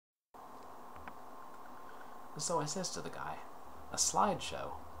So I says to the guy, a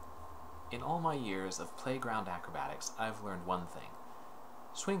slideshow? In all my years of playground acrobatics, I've learned one thing.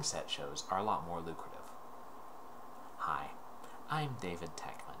 Swing set shows are a lot more lucrative. Hi, I'm David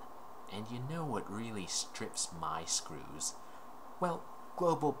Techman, and you know what really strips my screws? Well,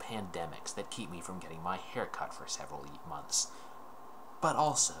 global pandemics that keep me from getting my hair cut for several months. But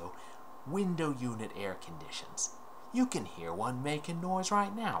also, window unit air conditions. You can hear one making noise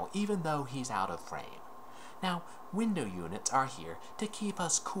right now, even though he's out of frame. Now, window units are here to keep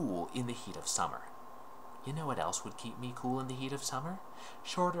us cool in the heat of summer. You know what else would keep me cool in the heat of summer?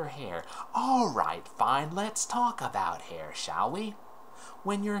 Shorter hair. All right, fine, let's talk about hair, shall we?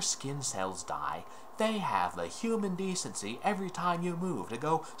 When your skin cells die, they have the human decency every time you move to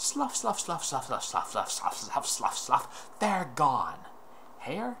go slough, slough, slough, slough, slough, slough, slough, slough, slough, slough, slough. They're gone.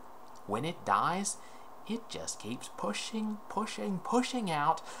 Hair, when it dies, it just keeps pushing, pushing, pushing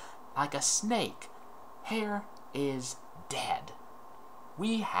out like a snake. Hair is dead.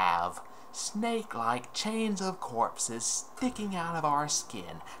 We have snake-like chains of corpses sticking out of our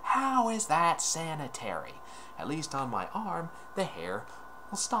skin. How is that sanitary? At least on my arm, the hair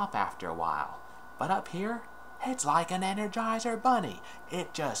will stop after a while. But up here, it's like an Energizer bunny.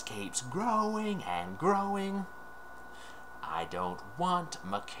 It just keeps growing and growing. I don't want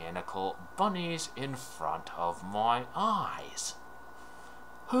mechanical bunnies in front of my eyes.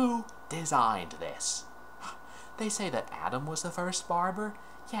 Who designed this? They say that Adam was the first barber.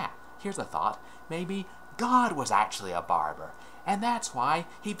 Yeah, here's a thought. Maybe God was actually a barber, and that's why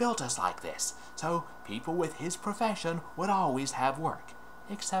he built us like this, so people with his profession would always have work.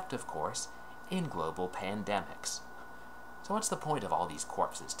 Except, of course, in global pandemics. So what's the point of all these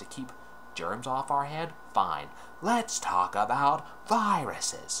corpses? To keep germs off our head? Fine. Let's talk about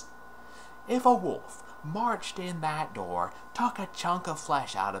viruses. If a wolf marched in that door, took a chunk of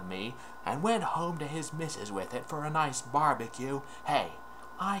flesh out of me, and went home to his missus with it for a nice barbecue, hey,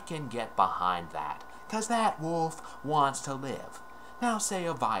 I can get behind that, 'cause that wolf wants to live. Now say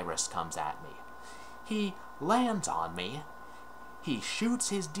a virus comes at me. He lands on me, he shoots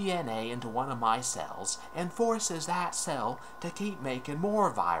his DNA into one of my cells, and forces that cell to keep making more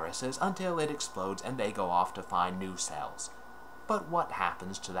viruses until it explodes and they go off to find new cells. But what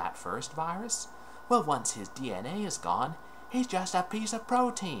happens to that first virus? Well, once his DNA is gone, he's just a piece of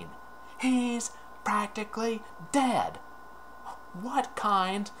protein. He's practically dead. What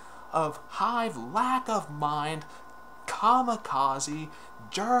kind of hive lack of mind, kamikaze,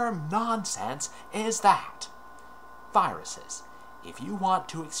 germ nonsense is that? Viruses. If you want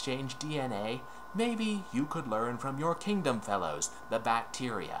to exchange DNA, maybe you could learn from your kingdom fellows, the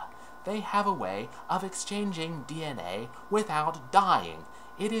bacteria. They have a way of exchanging DNA without dying.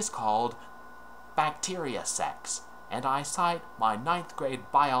 It is called bacteria sex, and I cite my 9th grade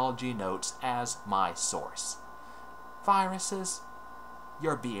biology notes as my source. Viruses,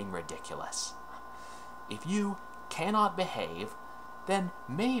 you're being ridiculous. If you cannot behave, then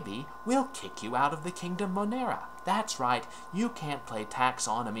maybe we'll kick you out of the Kingdom Monera. That's right, you can't play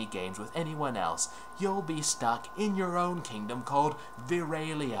taxonomy games with anyone else. You'll be stuck in your own kingdom called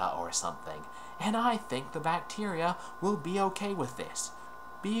Viralia or something. And I think the bacteria will be okay with this.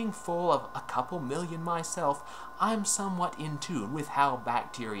 Being full of a couple million myself, I'm somewhat in tune with how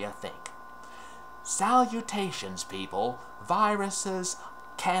bacteria think. Salutations, people. Viruses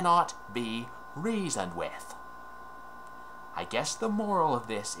cannot be reasoned with. I guess the moral of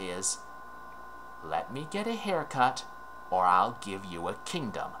this is, let me get a haircut, or I'll give you a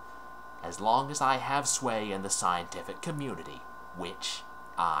kingdom, as long as I have sway in the scientific community, which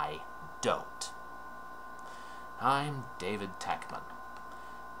I don't. I'm David Techman,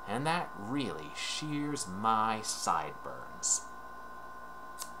 and that really shears my sideburns.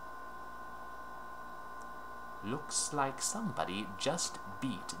 Looks like somebody just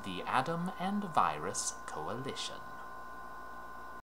beat the Atom and Virus Coalition.